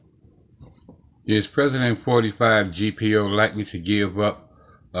Is President 45 GPO likely to give up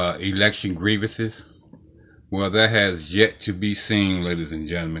election grievances? Well, that has yet to be seen, ladies and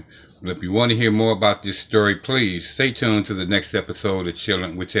gentlemen. But if you want to hear more about this story, please stay tuned to the next episode of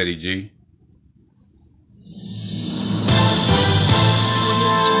Chilling with Teddy G.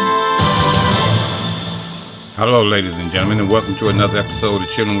 Hello, ladies and gentlemen, and welcome to another episode of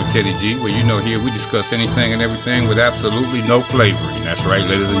Chilling with Teddy G, where here we discuss anything and everything with absolutely no flavoring. That's right,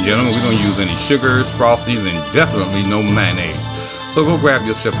 ladies and gentlemen, we don't use any sugars, frosties, and definitely no mayonnaise. So go grab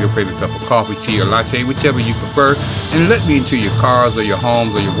yourself your favorite cup of coffee, tea, or latte, whichever you prefer, and let me into your cars or your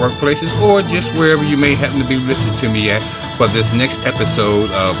homes or your workplaces, or just wherever you may happen to be listening to me at for this next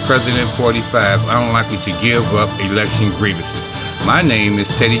episode of President 45 Unlikely to Give Up Election Grievances. My name is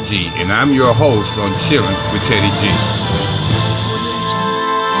Teddy G, and I'm your host on Chilling with Teddy G.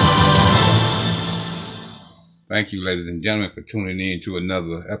 Thank you, ladies and gentlemen, for tuning in to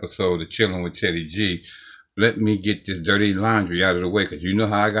another episode of Chilling with Teddy G. Let me get this dirty laundry out of the way, because you know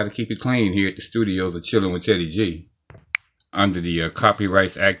how I got to keep it clean here at the studios of Chilling with Teddy G. Under the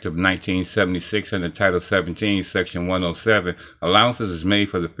Copyrights Act of 1976 under Title 17, Section 107, allowances is made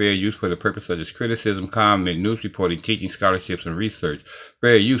for the fair use for the purpose such as criticism, comment, news reporting, teaching, scholarships, and research.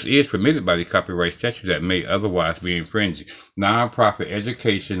 Fair use is permitted by the copyright statute that may otherwise be infringing. Non-profit,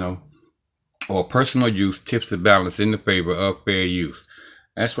 educational, or personal use tips the balance in the favor of fair use.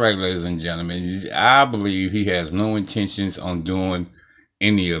 That's right, ladies and gentlemen. I believe he has no intentions on doing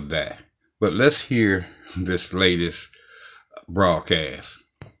any of that. But let's hear this latest broadcast.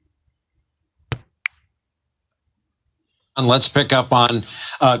 And let's pick up on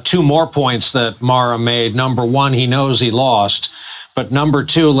two more points that Mara made. Number one, he knows he lost. But number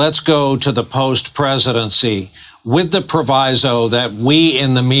two, let's go to the post-presidency with the proviso that we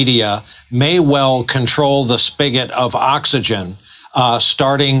in the media may well control the spigot of oxygen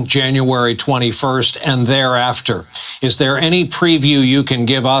starting January 21st and thereafter. Is there any preview you can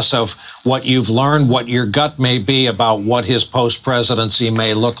give us of what you've learned, what your gut may be about what his post-presidency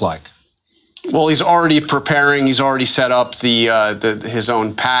may look like? Well, he's already preparing. He's already set up his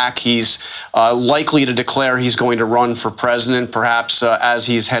own PAC. He's likely to declare he's going to run for president, perhaps as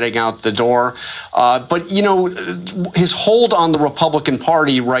he's heading out the door. But, you know, his hold on the Republican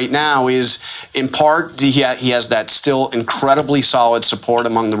Party right now is, in part, he has that still incredibly solid support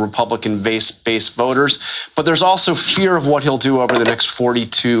among the Republican base voters. But there's also fear of what he'll do over the next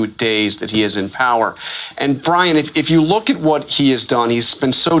 42 days that he is in power. And, Brian, if you look at what he has done, he's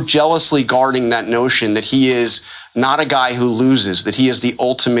been so jealously guarding that notion that he is not a guy who loses, that he is the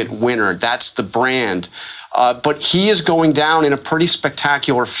ultimate winner. That's the brand. But he is going down in a pretty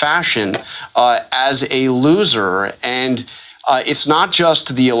spectacular fashion as a loser. And it's not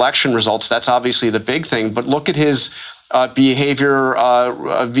just the election results. That's obviously the big thing. But look at his behavior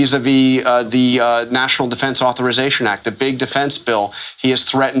vis-a-vis the National Defense Authorization Act, the big defense bill he has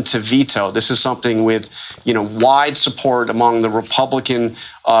threatened to veto. This is something with, you know, wide support among the Republican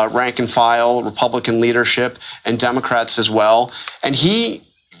rank and file, Republican leadership, and Democrats as well. And he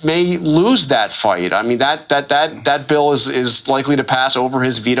may lose that fight. I mean, that bill is likely to pass over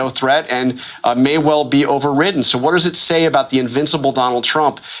his veto threat and may well be overridden. So what does it say about the invincible Donald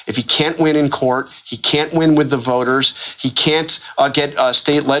Trump if he can't win in court, he can't win with the voters, he can't get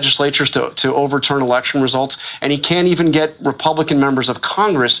state legislatures to overturn election results, and he can't even get Republican members of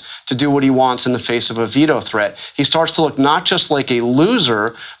Congress to do what he wants in the face of a veto threat? He starts to look not just like a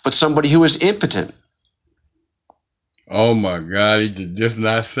loser, but somebody who is impotent. Oh my God, he did just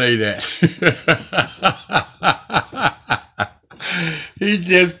not say that. He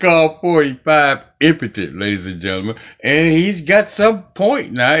just called 45 impotent, ladies and gentlemen. And he's got some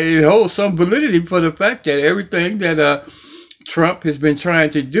point now. It holds some validity for the fact that everything that Trump has been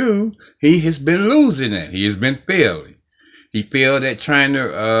trying to do, he has been losing at. He has been failing. He failed at trying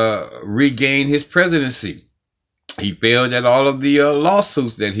to regain his presidency. He failed at all of the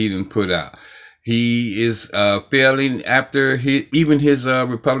lawsuits that he didn't put out. He is failing after even his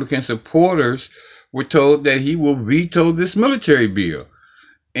Republican supporters were told that he will veto this military bill.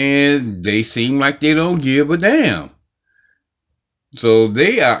 And they seem like they don't give a damn. So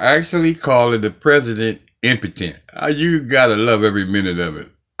they are actually calling the president impotent. You gotta love every minute of it.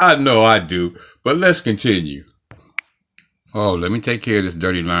 I know I do, but let's continue. Oh, let me take care of this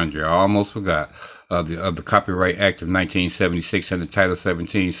dirty laundry. I almost forgot. Of the Copyright Act of 1976 under Title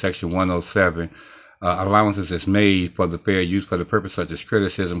 17, Section 107, allowances is made for the fair use for the purpose such as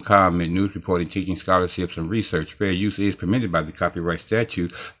criticism, comment, news reporting, teaching, scholarships, and research. Fair use is permitted by the copyright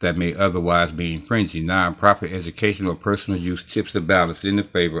statute that may otherwise be infringing. Non-profit, educational, or personal use tips the balance in the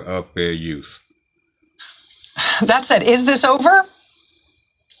favor of fair use. That said, is this over?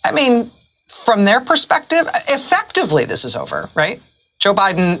 I mean, from their perspective, effectively, this is over, right? Joe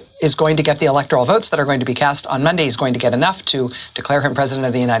Biden is going to get the electoral votes that are going to be cast on Monday. He's going to get enough to declare him president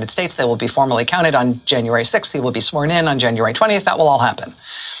of the United States. They will be formally counted on January 6th. He will be sworn in on January 20th. That will all happen.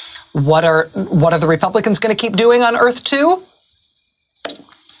 What are the Republicans going to keep doing on Earth 2?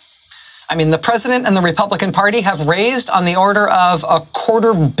 I mean, the president and the Republican Party have raised on the order of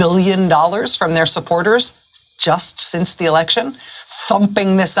 $250 million from their supporters just since the election,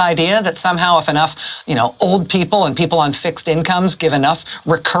 thumping this idea that somehow if enough, old people and people on fixed incomes give enough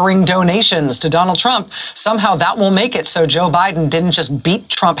recurring donations to Donald Trump, somehow that will make it so Joe Biden didn't just beat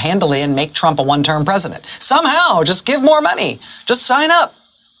Trump handily and make Trump a one-term president. Somehow, just give more money. Just sign up.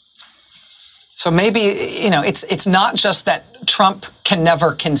 So maybe, it's not just that Trump can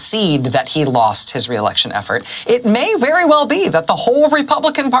never concede that he lost his reelection effort. It may very well be that the whole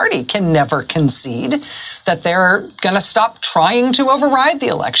Republican Party can never concede that they're going to stop trying to override the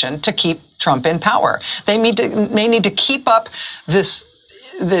election to keep Trump in power. They may need to keep up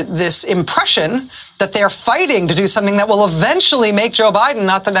this impression that they're fighting to do something that will eventually make Joe Biden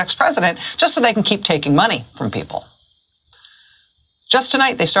not the next president, just so they can keep taking money from people. Just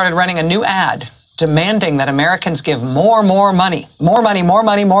tonight, they started running a new ad demanding that Americans give more money,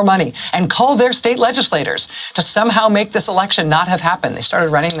 and call their state legislators to somehow make this election not have happened. They started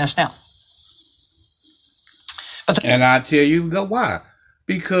running this now. And I tell you why.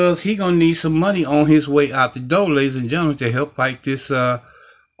 Because he going to need some money on his way out the door, ladies and gentlemen, to help fight this, all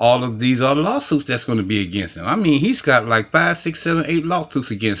of these other lawsuits that's going to be against him. I mean, he's got like 5, 6, 7, 8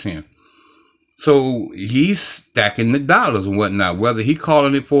 lawsuits against him. So he's stacking the dollars and whatnot, whether he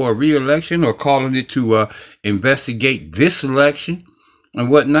calling it for a re-election or calling it to investigate this election and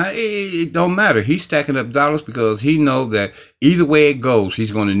whatnot, it don't matter. He's stacking up dollars because he knows that either way it goes,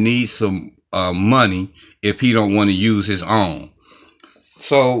 he's going to need some money if he don't want to use his own.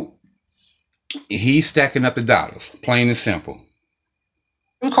 So he's stacking up the dollars, plain and simple.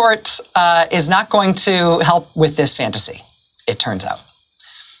 The Supreme Court is not going to help with this fantasy, it turns out.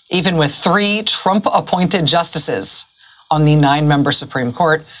 Even with 3 Trump-appointed justices on the 9-member Supreme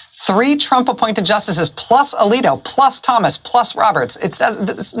Court, 3 Trump-appointed justices plus Alito, plus Thomas, plus Roberts, it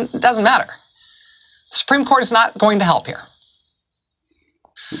doesn't matter. The Supreme Court is not going to help here.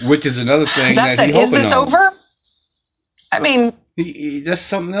 Which is another thing that said, is this over? I mean, that's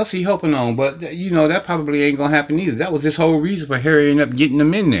something else he's hoping on, but that probably ain't gonna happen either. That was his whole reason for hurrying up getting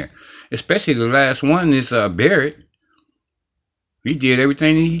them in there. Especially the last one is Barrett. He did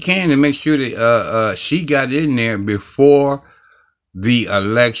everything he can to make sure that she got in there before the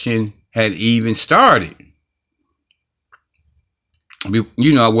election had even started.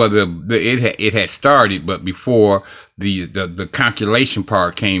 Whether it had started, but before the calculation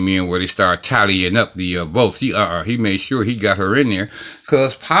part came in, where they started tallying up the votes, he made sure he got her in there,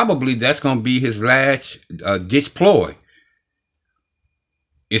 because probably that's going to be his last ditch ploy,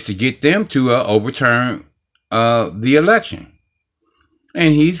 is to get them to overturn the election.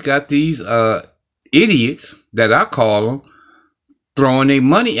 And he's got these idiots, that I call them, throwing their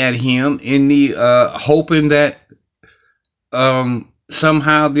money at him in the hoping that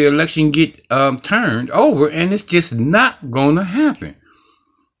somehow the election get turned over, and it's just not going to happen.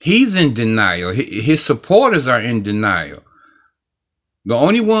 He's in denial. His supporters are in denial. The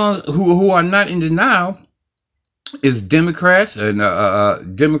only ones who are not in denial is Democrats and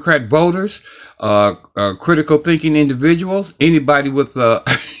Democrat voters, critical thinking individuals, anybody with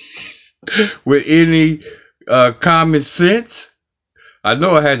with any common sense. I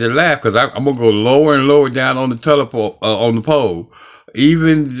know I had to laugh because I'm gonna go lower and lower down on the on the poll.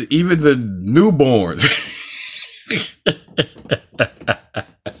 Even the newborns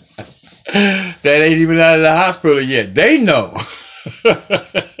that ain't even out of the hospital yet, they know.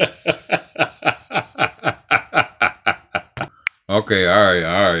 Okay, all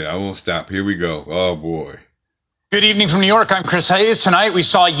right. I won't stop. Here we go. Oh, boy. Good evening from New York. I'm Chris Hayes. Tonight, we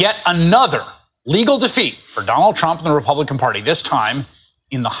saw yet another legal defeat for Donald Trump and the Republican Party, this time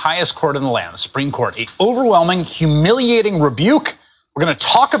in the highest court in the land, the Supreme Court. An overwhelming, humiliating rebuke. We're going to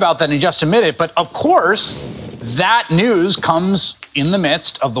talk about that in just a minute. But, of course, that news comes in the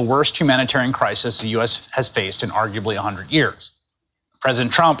midst of the worst humanitarian crisis the U.S. has faced in arguably 100 years.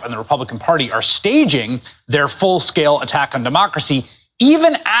 President Trump and the Republican Party are staging their full-scale attack on democracy,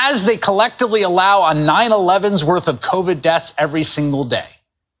 even as they collectively allow a 9/11's worth of COVID deaths every single day.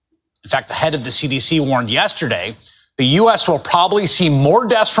 In fact, the head of the CDC warned yesterday the U.S. will probably see more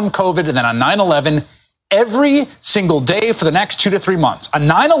deaths from COVID than on 9/11 every single day for the next 2 to 3 months. On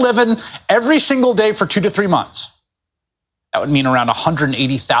 9/11 every single day for 2 to 3 months. That would mean around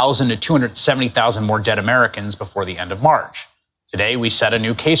 180,000 to 270,000 more dead Americans before the end of March. Today, we set a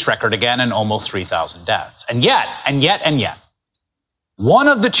new case record again and almost 3,000 deaths. And yet, one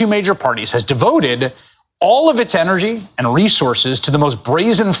of the two major parties has devoted all of its energy and resources to the most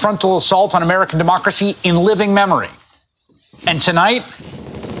brazen frontal assault on American democracy in living memory. And tonight,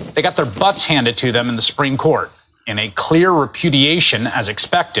 they got their butts handed to them in the Supreme Court in a clear repudiation, as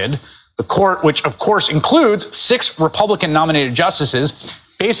expected. The court, which of course includes 6 Republican-nominated justices,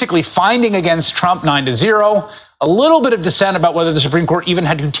 basically finding against Trump 9-0, a little bit of dissent about whether the Supreme Court even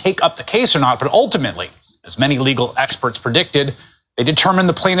had to take up the case or not, but ultimately, as many legal experts predicted, they determined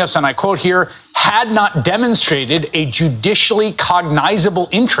the plaintiffs, and I quote here, had not demonstrated a judicially cognizable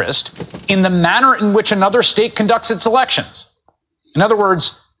interest in the manner in which another state conducts its elections. In other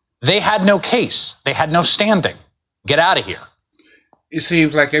words, they had no case. They had no standing. Get out of here. It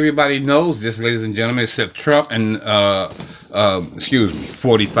seems like everybody knows this, ladies and gentlemen, except Trump and,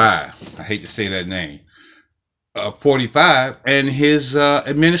 45. I hate to say that name. 45 and his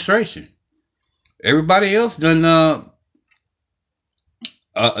administration. Everybody else done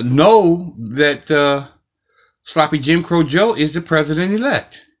know that sloppy Jim Crow Joe is the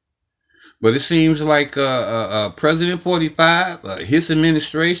president-elect. But it seems like President 45, his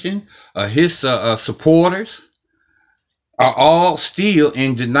administration, his supporters are all still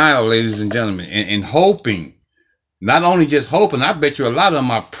in denial, ladies and gentlemen, and hoping, not only just hoping, I bet you a lot of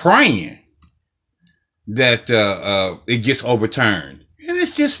them are praying that it gets overturned. And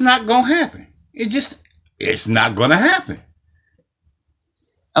it's just not going to happen. It's not going to happen.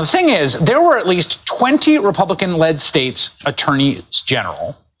 Now, the thing is, there were at least 20 Republican-led states' attorneys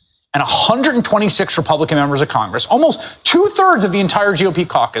general and 126 Republican members of Congress, almost 2/3 of the entire GOP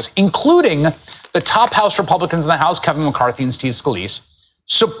caucus, including the top House Republicans in the House, Kevin McCarthy and Steve Scalise,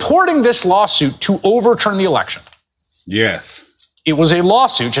 supporting this lawsuit to overturn the election. Yes. It was a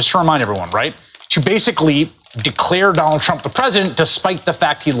lawsuit, just to remind everyone, right, to basically declare Donald Trump the president, despite the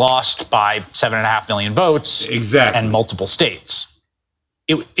fact he lost by 7.5 million votes. Exactly. And multiple states.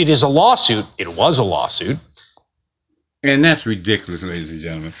 It is a lawsuit. It was a lawsuit. And that's ridiculous, ladies and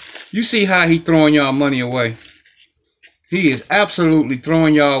gentlemen. You see how he throwing y'all money away? He is absolutely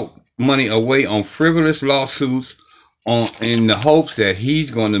throwing y'all money away on frivolous lawsuits in the hopes that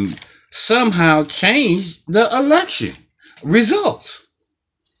he's going to somehow change the election results.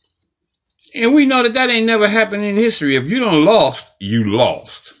 And we know that ain't never happened in history. If you don't lost, you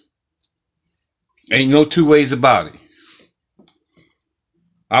lost. Ain't no two ways about it.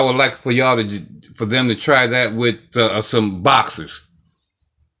 I would like for them to try that with some boxers.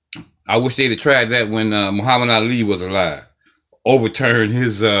 I wish they'd have tried that when Muhammad Ali was alive. Overturn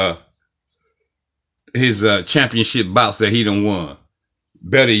his championship bouts that he done won.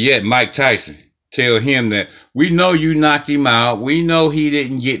 Better yet, Mike Tyson. Tell him that we know you knocked him out. We know he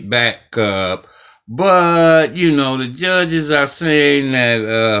didn't get back up. But, you know, the judges are saying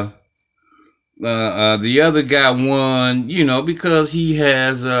that the other guy won, you know, because he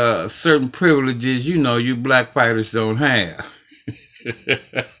has certain privileges, you know, you black fighters don't have.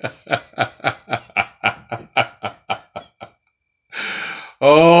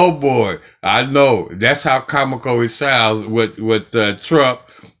 Oh boy, I know. That's how comical it sounds what Trump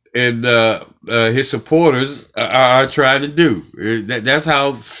and his supporters are trying to do. That's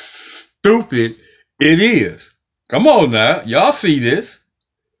how stupid it is. Come on now, y'all see this.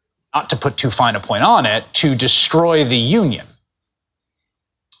 Not to put too fine a point on it, to destroy the union.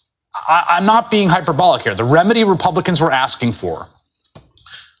 I'm not being hyperbolic here. The remedy Republicans were asking for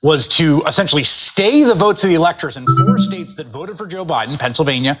was to essentially stay the votes of the electors in 4 states that voted for Joe Biden,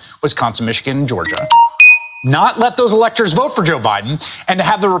 Pennsylvania, Wisconsin, Michigan, and Georgia, not let those electors vote for Joe Biden, and to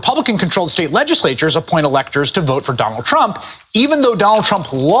have the Republican-controlled state legislatures appoint electors to vote for Donald Trump, even though Donald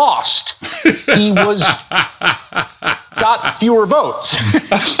Trump lost. He got fewer votes.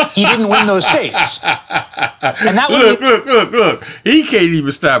 He didn't win those states. And that look. He can't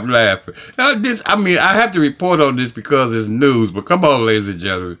even stop laughing. I have to report on this because it's news, but come on, ladies and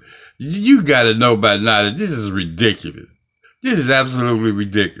gentlemen. You got to know by now that this is ridiculous. This is absolutely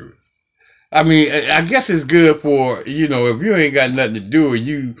ridiculous. I mean, I guess it's good for, you know, if you ain't got nothing to do or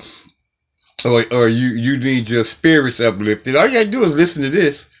you need your spirits uplifted, all you got to do is listen to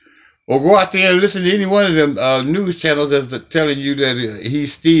this. Or go out there and listen to any one of them news channels that's telling you that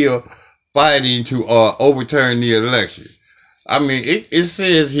he's still fighting to overturn the election. I mean, it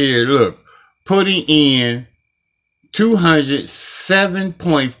says here, look, putting in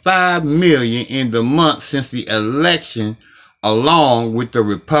 $207.5 million in the month since the election, along with the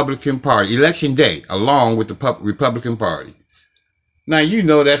Republican Party, election day, along with the Republican Party. Now, you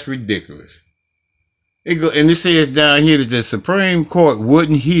know that's ridiculous. And it says down here that the Supreme Court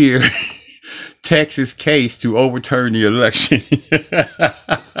wouldn't hear Texas case to overturn the election.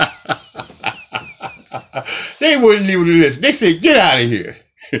 They wouldn't even listen. They said, "Get out of here.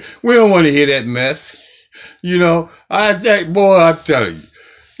 We don't want to hear that mess." You know, I'm telling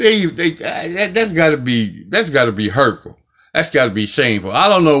you, that's got to be hurtful. That's got to be shameful. I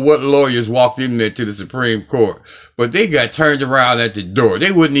don't know what lawyers walked in there to the Supreme Court, but they got turned around at the door.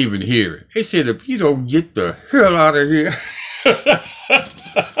 They wouldn't even hear it. They said, "If you don't get the hell out of here."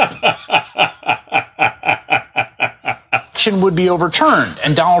 Would be overturned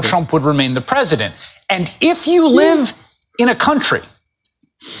and Donald Trump would remain the president. And if you live in a country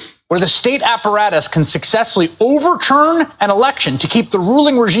where the state apparatus can successfully overturn an election to keep the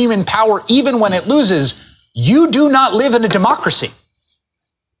ruling regime in power even when it loses, you do not live in a democracy.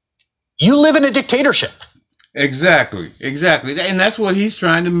 You live in a dictatorship. Exactly. And that's what he's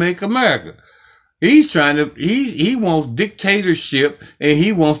trying to make America. He's trying to, he wants dictatorship, and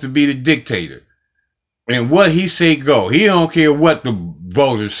he wants to be the dictator. And what he say go. He don't care what the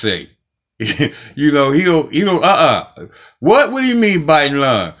voters say. You know, he don't, What do you mean Biden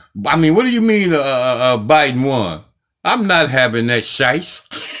won? I mean, what do you mean Biden won? I'm not having that shice.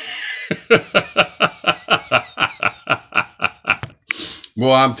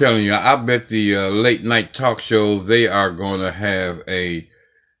 Well, I'm telling you, I bet the late night talk shows, they are going to have a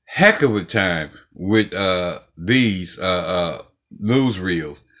heck of a time with these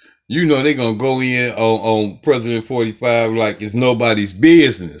newsreels. You know, they're going to go in on President 45 like it's nobody's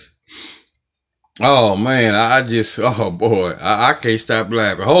business. Oh, man, oh, boy, I can't stop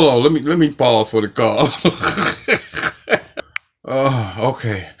laughing. Hold on, let me pause for the call. Oh,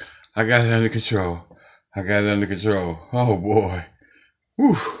 okay, I got it under control. Oh, boy.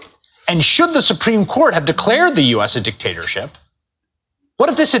 Whew. And should the Supreme Court have declared the U.S. a dictatorship, what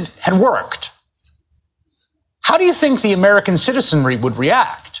if this had worked? How do you think the American citizenry would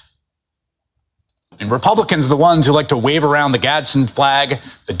react? And Republicans, the ones who like to wave around the Gadsden flag,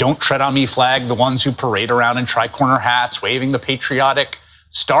 the Don't Tread on Me flag, the ones who parade around in tricorner hats, waving the patriotic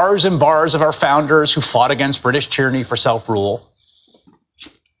stars and bars of our founders who fought against British tyranny for self-rule.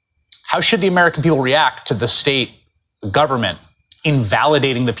 How should the American people react to the state, the government,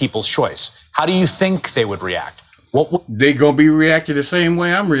 invalidating the people's choice? How do you think they would react? They're going to be reacting the same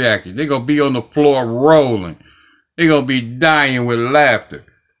way I'm reacting. They're going to be on the floor rolling. They're going to be dying with laughter.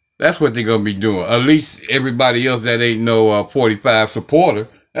 That's what they're going to be doing. At least everybody else that ain't no 45 supporter,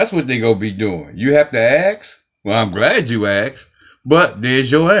 that's what they're going to be doing. You have to ask? Well, I'm glad you asked, but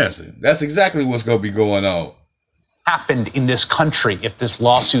there's your answer. That's exactly what's going to be going on. Happened in this country if this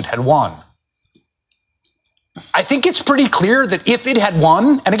lawsuit had won? I think it's pretty clear that if it had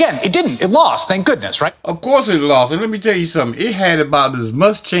won, and again, it didn't, it lost, thank goodness, right? Of course it lost. And let me tell you something. It had about as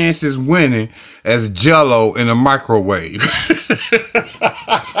much chances winning as Jell-O in a microwave.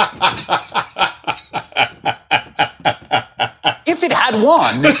 If it had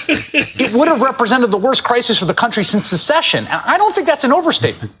won, it would have represented the worst crisis for the country since secession. And I don't think that's an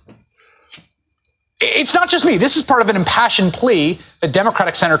overstatement. It's not just me. This is part of an impassioned plea that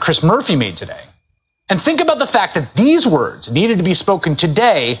Democratic Senator Chris Murphy made today. And think about the fact that these words needed to be spoken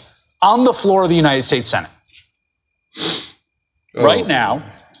today on the floor of the United States Senate. Right now,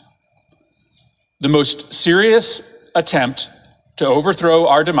 the most serious attempt to overthrow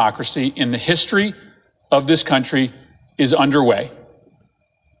our democracy in the history of this country is underway.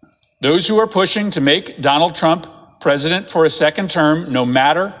 Those who are pushing to make Donald Trump president for a second term, no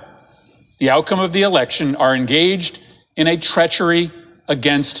matter the outcome of the election, are engaged in a treachery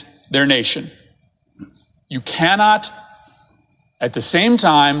against their nation. You cannot, at the same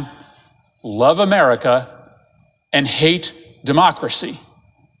time, love America and hate democracy.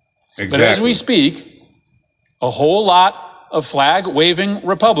 Exactly. But as we speak, a whole lot of flag-waving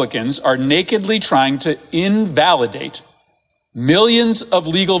Republicans are nakedly trying to invalidate millions of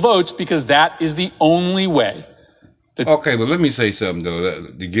legal votes because that is the only way. Okay, but let me say something, though,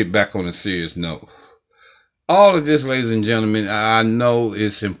 to get back on a serious note. All of this, ladies and gentlemen, I know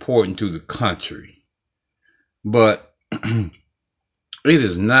it's important to the country. But it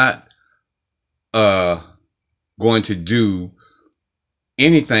is not going to do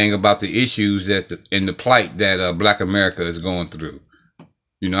anything about the issues and the plight that Black America is going through.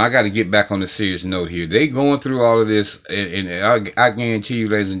 You know, I got to get back on a serious note here. They going through all of this, and I guarantee you,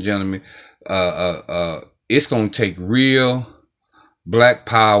 ladies and gentlemen, it's going to take real Black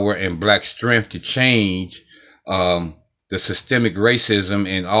power and Black strength to change the systemic racism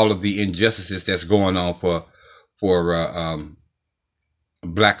and all of the injustices that's going on for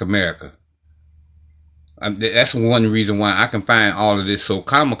Black America. That's one reason why I can find all of this so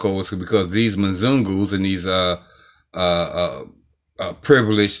comical, is because these Mzungus and these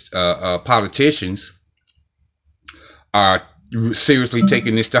privileged politicians are seriously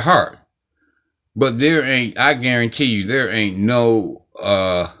taking this to heart. But I guarantee you, there ain't no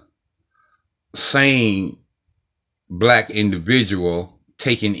sane black individual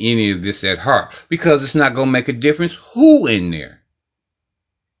taking any of this at heart, because it's not going to make a difference who in there.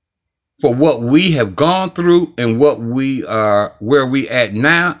 For what we have gone through and what we are, where we at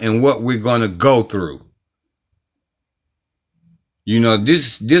now, and what we're going to go through. You know,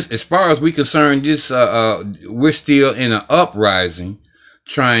 this as far as we're concerned, we're still in an uprising,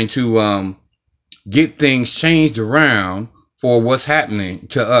 trying to get things changed around for what's happening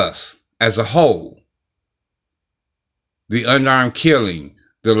to us as a whole. The unarmed killing,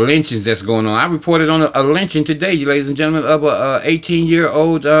 the lynchings that's going on. I reported on a lynching today, ladies and gentlemen, of a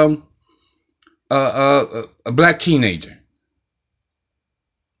 18-year-old a black teenager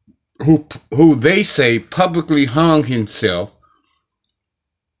who they say publicly hung himself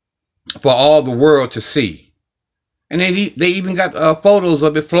for all the world to see. And they even got photos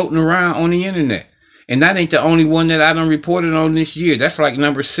of it floating around on the internet. And that ain't the only one that I done reported on this year. That's like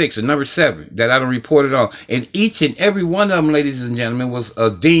number 6 or number 7 that I done reported on. And each and every one of them, ladies and gentlemen, was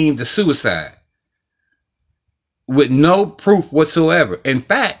deemed a suicide with no proof whatsoever. In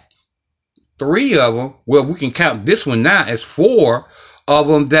fact, 3 of them, well, we can count this one now as 4 of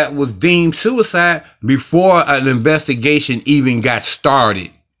them that was deemed suicide before an investigation even got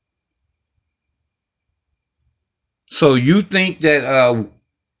started. So you think that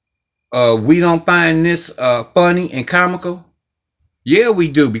we don't find this funny and comical? Yeah, we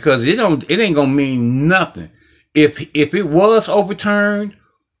do, because it ain't gonna mean nothing if it was overturned,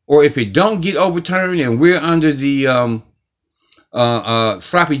 or if it don't get overturned and we're under the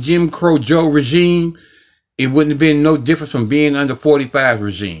sloppy Jim Crow Joe regime. It wouldn't have been no difference from being under 45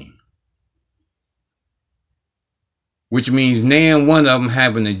 regime, which means now one of them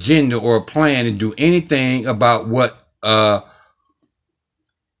have an agenda or a plan to do anything about what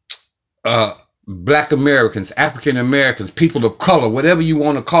black Americans, African Americans, people of color, whatever you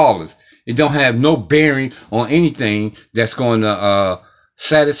want to call us. It don't have no bearing on anything that's going to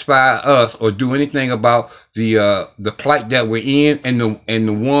satisfy us or do anything about the plight that we're in and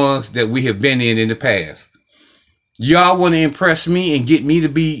the ones that we have been in the past. Y'all want to impress me and get me to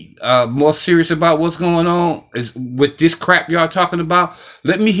be more serious about what's going on with this crap y'all talking about?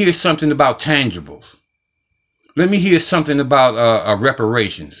 Let me hear something about tangibles. Let me hear something about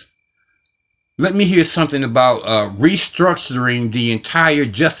reparations. Let me hear something about restructuring the entire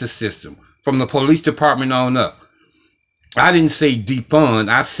justice system from the police department on up. I didn't say defund.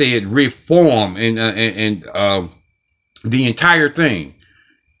 I said reform and the entire thing,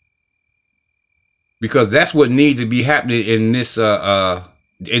 because that's what needs to be happening in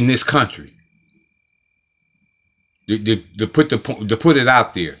this country. To put it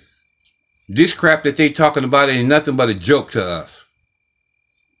out there. This crap that they talking about ain't nothing but a joke to us.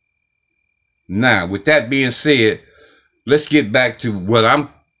 Now, with that being said, let's get back to what I'm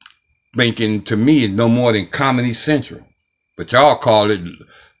thinking to me is no more than Comedy Central. But y'all call it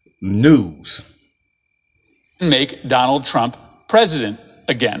news. Make Donald Trump president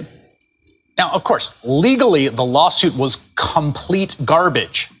again. Now, of course, legally, the lawsuit was complete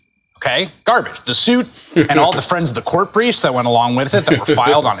garbage. Okay? Garbage. The suit and all the friends of the court briefs that went along with it that were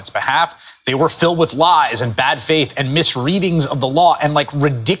filed on its behalf, they were filled with lies and bad faith and misreadings of the law and like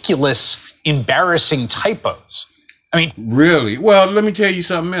ridiculous, embarrassing typos. I mean, really? Well, let me tell you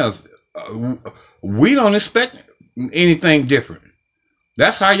something else. We don't expect anything different.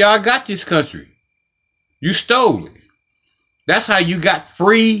 That's how y'all got this country. You stole it. That's how you got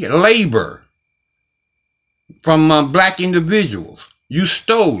free labor from black individuals. You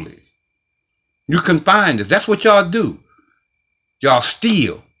stole it. You confined us. That's what y'all do. Y'all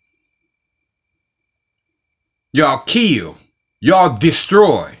steal. Y'all kill. Y'all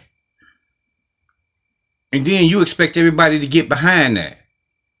destroy. And then you expect everybody to get behind that.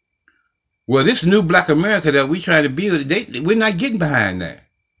 Well, this new black America that we trying to build, we're not getting behind that.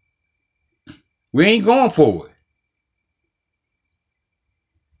 We ain't going for it.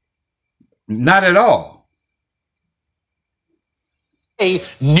 Not at all.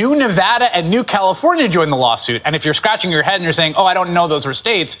 New Nevada and New California joined the lawsuit. And if you're scratching your head and you're saying, oh, I don't know those are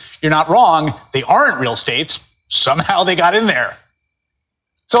states, you're not wrong. They aren't real states. Somehow they got in there.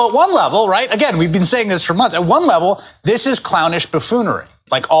 So at one level, right, again, we've been saying this for months. At one level, this is clownish buffoonery.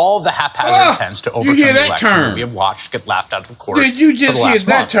 Like all the haphazard attempts to overturn the election that we have watched get laughed out of court. Did you just hear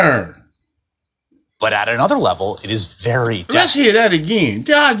that term? But at another level, it is very desperate. Let's hear that again.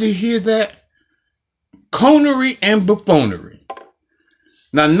 Did you hear that? Conery and buffoonery.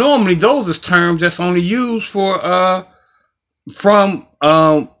 Now, normally those are terms that's only used for from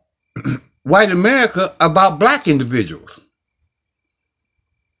white America about black individuals.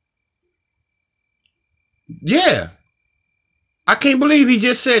 Yeah. I can't believe he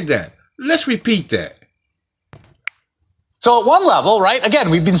just said that. Let's repeat that. So at one level, right, again,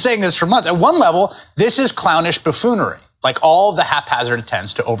 we've been saying this for months. At one level, this is clownish buffoonery, like all the haphazard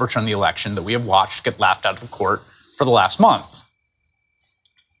attempts to overturn the election that we have watched get laughed out of court for the last month.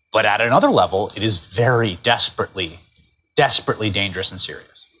 But at another level, it is very desperately dangerous and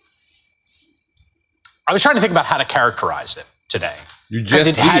serious. I was trying to think about how to characterize it today. Because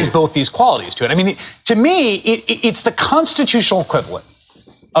it has both these qualities to it. I mean, to me, it's the constitutional equivalent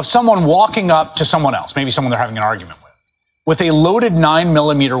of someone walking up to someone else, maybe someone they're having an argument with a loaded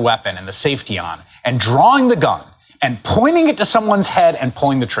 9mm weapon and the safety on, and drawing the gun and pointing it to someone's head and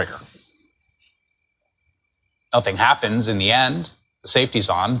pulling the trigger. Nothing happens in the end. The safety's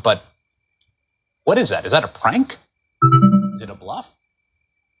on, but what is that? Is that a prank? Is it a bluff?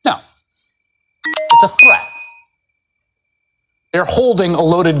 No. It's a threat. They're holding a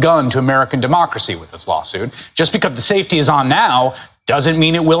loaded gun to American democracy with this lawsuit. Just because the safety is on now doesn't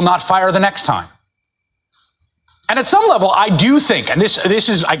mean it will not fire the next time. And at some level, I do think, and this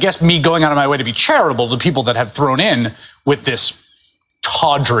is, I guess, me going out of my way to be charitable to people that have thrown in with this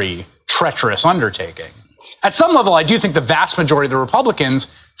tawdry, treacherous undertaking. At some level, I do think the vast majority of the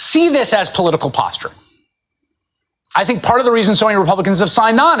Republicans see this as political posturing. I think part of the reason so many Republicans have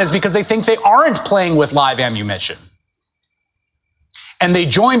signed on is because they think they aren't playing with live ammunition. And they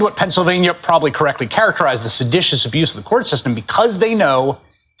joined what Pennsylvania probably correctly characterized the seditious abuse of the court system because they know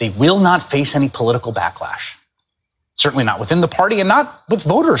they will not face any political backlash. Certainly not within the party and not with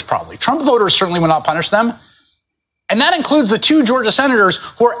voters, probably. Trump voters certainly will not punish them. And that includes the 2 Georgia senators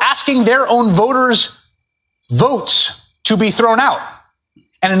who are asking their own voters' votes to be thrown out.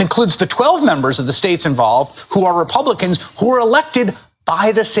 And it includes the 12 members of the states involved who are Republicans who are elected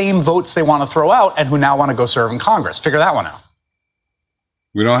by the same votes they want to throw out and who now want to go serve in Congress. Figure that one out.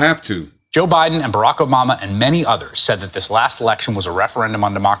 We don't have to. Joe Biden and Barack Obama and many others said that this last election was a referendum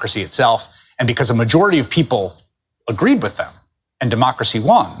on democracy itself. And because a majority of people agreed with them and democracy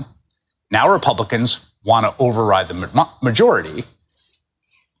won, now Republicans want to override the majority.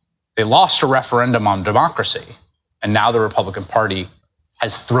 They lost a referendum on democracy, and now the Republican Party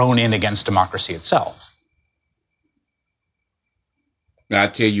has thrown in against democracy itself. Now, I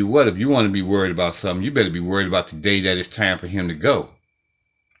tell you what, if you want to be worried about something, you better be worried about the day that it's time for him to go.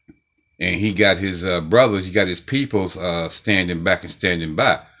 And he got his brothers, he got his peoples standing back and standing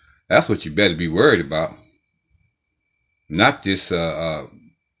by. That's what you better be worried about. Not this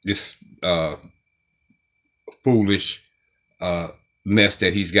foolish mess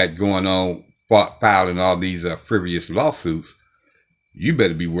that he's got going on, filing all these frivolous lawsuits. You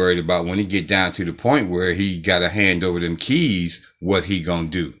better be worried about when he get down to the point where he got to hand over them keys, what he gonna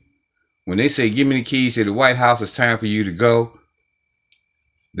do. When they say, give me the keys to the White House, it's time for you to go,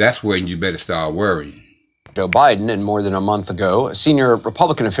 that's when you better start worrying. Joe Biden, and more than a month ago, a senior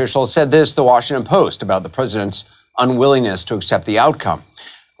Republican official said this to the Washington Post about the president's unwillingness to accept the outcome.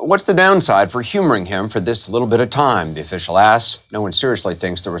 What's the downside for humoring him for this little bit of time? The official asks. No one seriously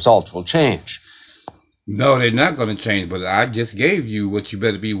thinks the results will change. No, they're not going to change, but I just gave you what you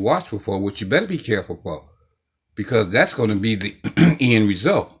better be watchful for, what you better be careful for, because that's going to be the end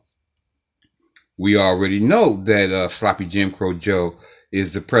result. We already know that Sloppy Jim Crow Joe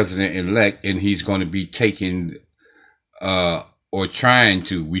is the president-elect, and he's going to be taking, or trying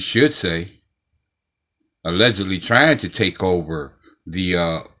to, we should say, allegedly trying to take over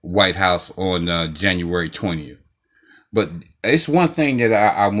the White House on January 20th. But it's one thing that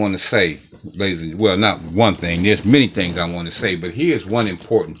I want to say, ladies and, well, not one thing. There's many things I want to say, but here's one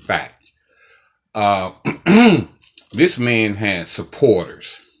important fact. This man has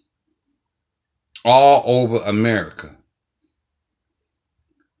supporters all over America.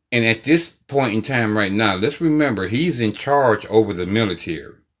 And at this point in time right now, let's remember he's in charge over the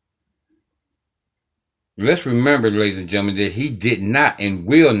military. Let's remember, ladies and gentlemen, that he did not and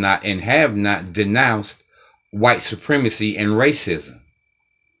will not and have not denounced white supremacy and racism.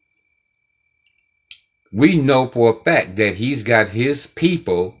 We know for a fact that he's got his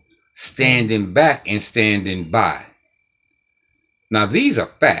people standing back and standing by. Now, these are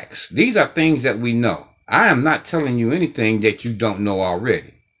facts. These are things that we know. I am not telling you anything that you don't know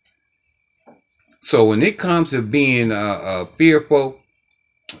already. So when it comes to being fearful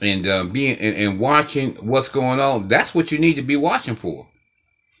and being and watching what's going on, that's what you need to be watching for.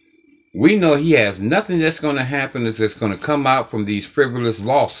 We know he has nothing that's going to happen that's going to come out from these frivolous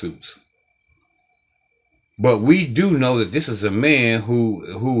lawsuits. But we do know that this is a man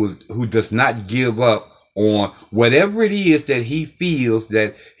who does not give up on whatever it is that he feels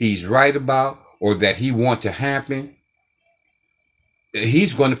that he's right about or that he wants to happen.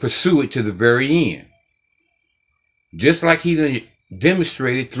 He's going to pursue it to the very end. Just like he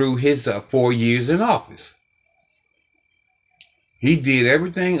demonstrated through his 4 years in office. He did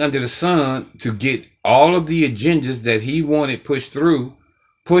everything under the sun to get all of the agendas that he wanted pushed through.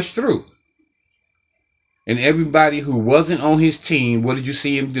 And everybody who wasn't on his team, what did you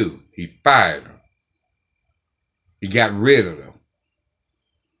see him do? He fired them. He got rid of them.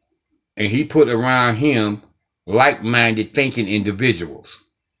 And he put around him like-minded thinking individuals.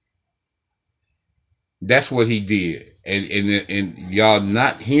 That's what he did. And y'all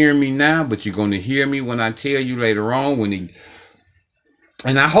not hearing me now, but you're going to hear me when I tell you later on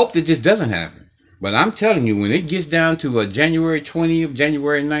and I hope that this doesn't happen. But I'm telling you, when it gets down to January 20th,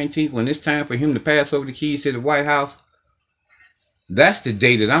 January 19th, when it's time for him to pass over the keys to the White House, that's the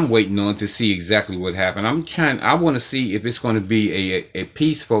day that I'm waiting on to see exactly what happened. I want to see if it's going to be a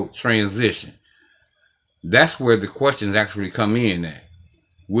peaceful transition. That's where the questions actually come in at.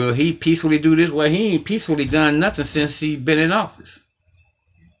 Will he peacefully do this? Well, he ain't peacefully done nothing since he's been in office.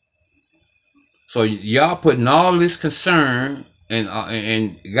 So y'all putting all this concern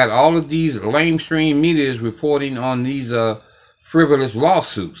and got all of these lamestream media reporting on these frivolous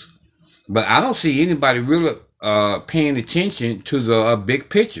lawsuits. But I don't see anybody really paying attention to the big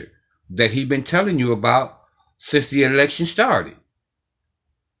picture that he's been telling you about since the election started.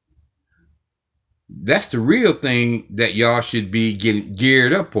 That's the real thing that y'all should be getting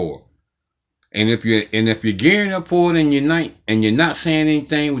geared up for. And if you're gearing up for it and you're not saying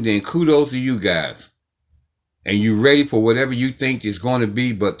anything, well, then kudos to you guys. And you ready for whatever you think is going to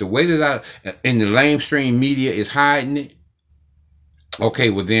be. But the way that in the lamestream media is hiding it, okay,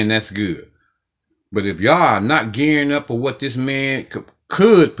 well then that's good. But if y'all are not gearing up for what this man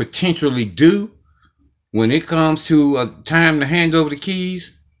could potentially do when it comes to time to hand over the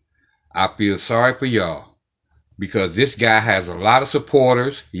keys, I feel sorry for y'all. Because this guy has a lot of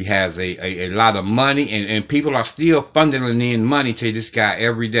supporters. He has a lot of money. And people are still funneling in money to this guy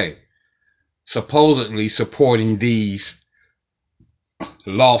every day. Supposedly supporting these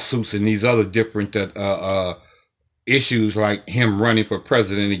lawsuits and these other different issues like him running for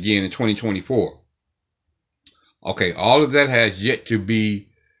president again in 2024. Okay, all of that has yet to be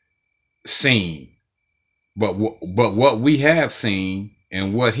seen. But what we have seen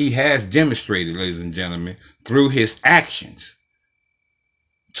and what he has demonstrated, ladies and gentlemen, through his actions,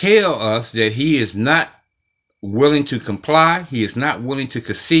 tell us that he is not willing to comply, he is not willing to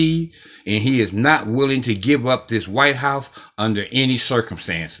concede, and he is not willing to give up this White House under any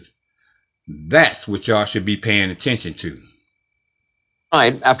circumstances. That's what y'all should be paying attention to.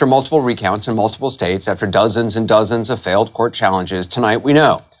 Tonight, after multiple recounts in multiple states, after dozens and dozens of failed court challenges, tonight we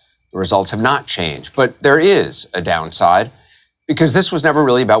know the results have not changed. But there is a downside, because this was never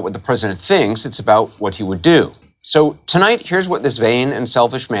really about what the president thinks, it's about what he would do. So tonight, here's what this vain and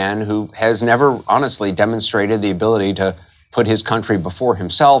selfish man, who has never honestly demonstrated the ability to put his country before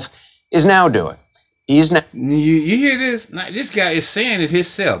himself, is now doing. He's now. You hear this? Now, this guy is saying it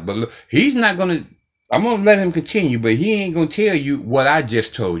himself, but look, he's not going to. I'm going to let him continue, but he ain't going to tell you what I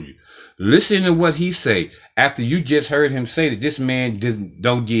just told you. Listen to what he say after you just heard him say that this man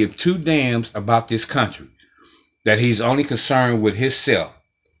don't give two damns about this country, that he's only concerned with himself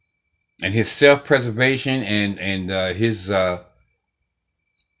and his self-preservation and his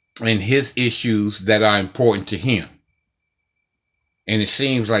issues that are important to him. And it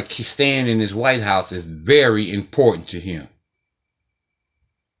seems like staying in his White House is very important to him.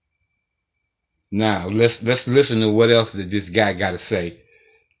 Now let's listen to what else that this guy got to say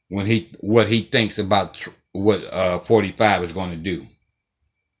when what he thinks about what 45 is going to do.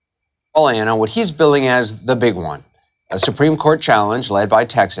 All in on what he's billing as the big one. A Supreme Court challenge led by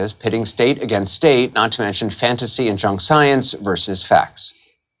Texas, pitting state against state, not to mention fantasy and junk science versus facts.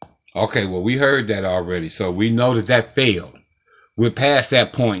 Okay, well, we heard that already, so we know that failed. We're past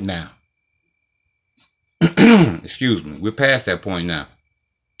that point now. Excuse me. We're past that point now.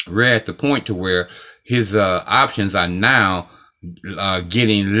 We're at the point to where his options are now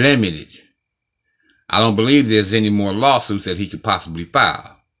getting limited. I don't believe there's any more lawsuits that he could possibly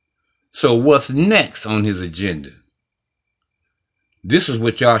file. So what's next on his agenda? This is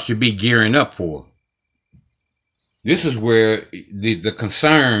what y'all should be gearing up for. This is where the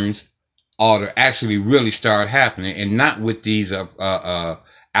concerns ought to actually really start happening, and not with these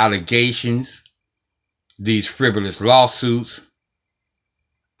allegations, these frivolous lawsuits.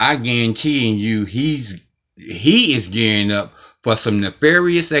 I guarantee you he is gearing up for some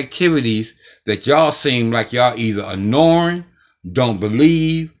nefarious activities that y'all seem like y'all either ignoring, don't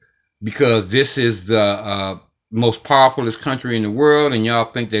believe, because this is the most powerfulest country in the world, and y'all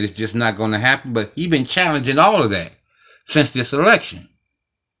think that it's just not going to happen. But he's been challenging all of that since this election.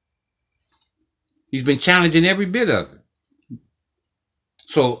 He's been challenging every bit of it.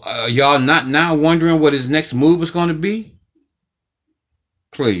 So y'all not now wondering what his next move is going to be?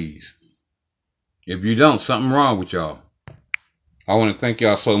 Please. If you don't, something wrong with y'all. I want to thank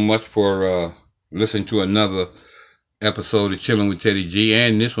y'all so much for listening to another episode of Chilling with Teddy G,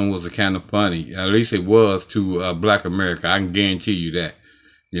 and this one was kind of funny. At least it was to Black America. I can guarantee you that.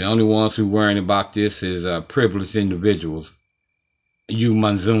 The only ones who worrying about this is privileged individuals. You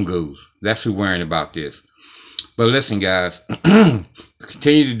Manzungus. That's who worrying about this. But listen, guys,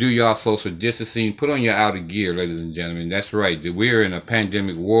 continue to do y'all social distancing. Put on your outer gear, ladies and gentlemen. That's right. We're in a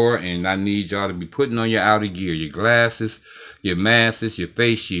pandemic war, and I need y'all to be putting on your outer gear. Your glasses, your masks, your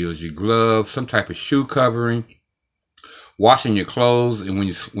face shields, your gloves, some type of shoe covering. Washing your clothes, and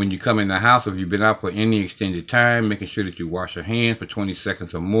when you come in the house, if you've been out for any extended time, making sure that you wash your hands for 20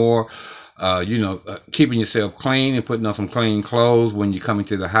 seconds or more. Keeping yourself clean and putting on some clean clothes when you come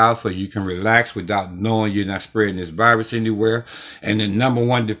into the house so you can relax without knowing you're not spreading this virus anywhere. And the number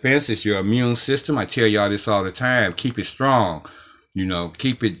one defense is your immune system. I tell y'all this all the time. Keep it strong.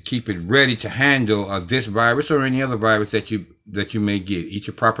 Keep it ready to handle this virus or any other virus that you may get. Eat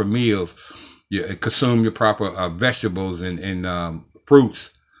your proper meals. Consume your proper vegetables and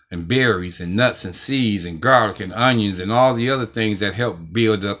fruits and berries and nuts and seeds and garlic and onions and all the other things that help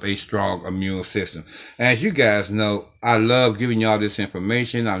build up a strong immune system. As you guys know, I love giving y'all this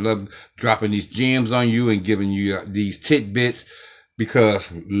information. I love dropping these gems on you and giving you these tidbits, because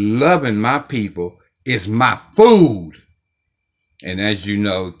loving my people is my food. And as you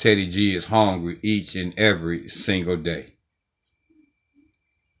know, Teddy G is hungry each and every single day.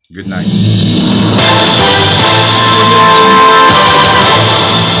 Good night.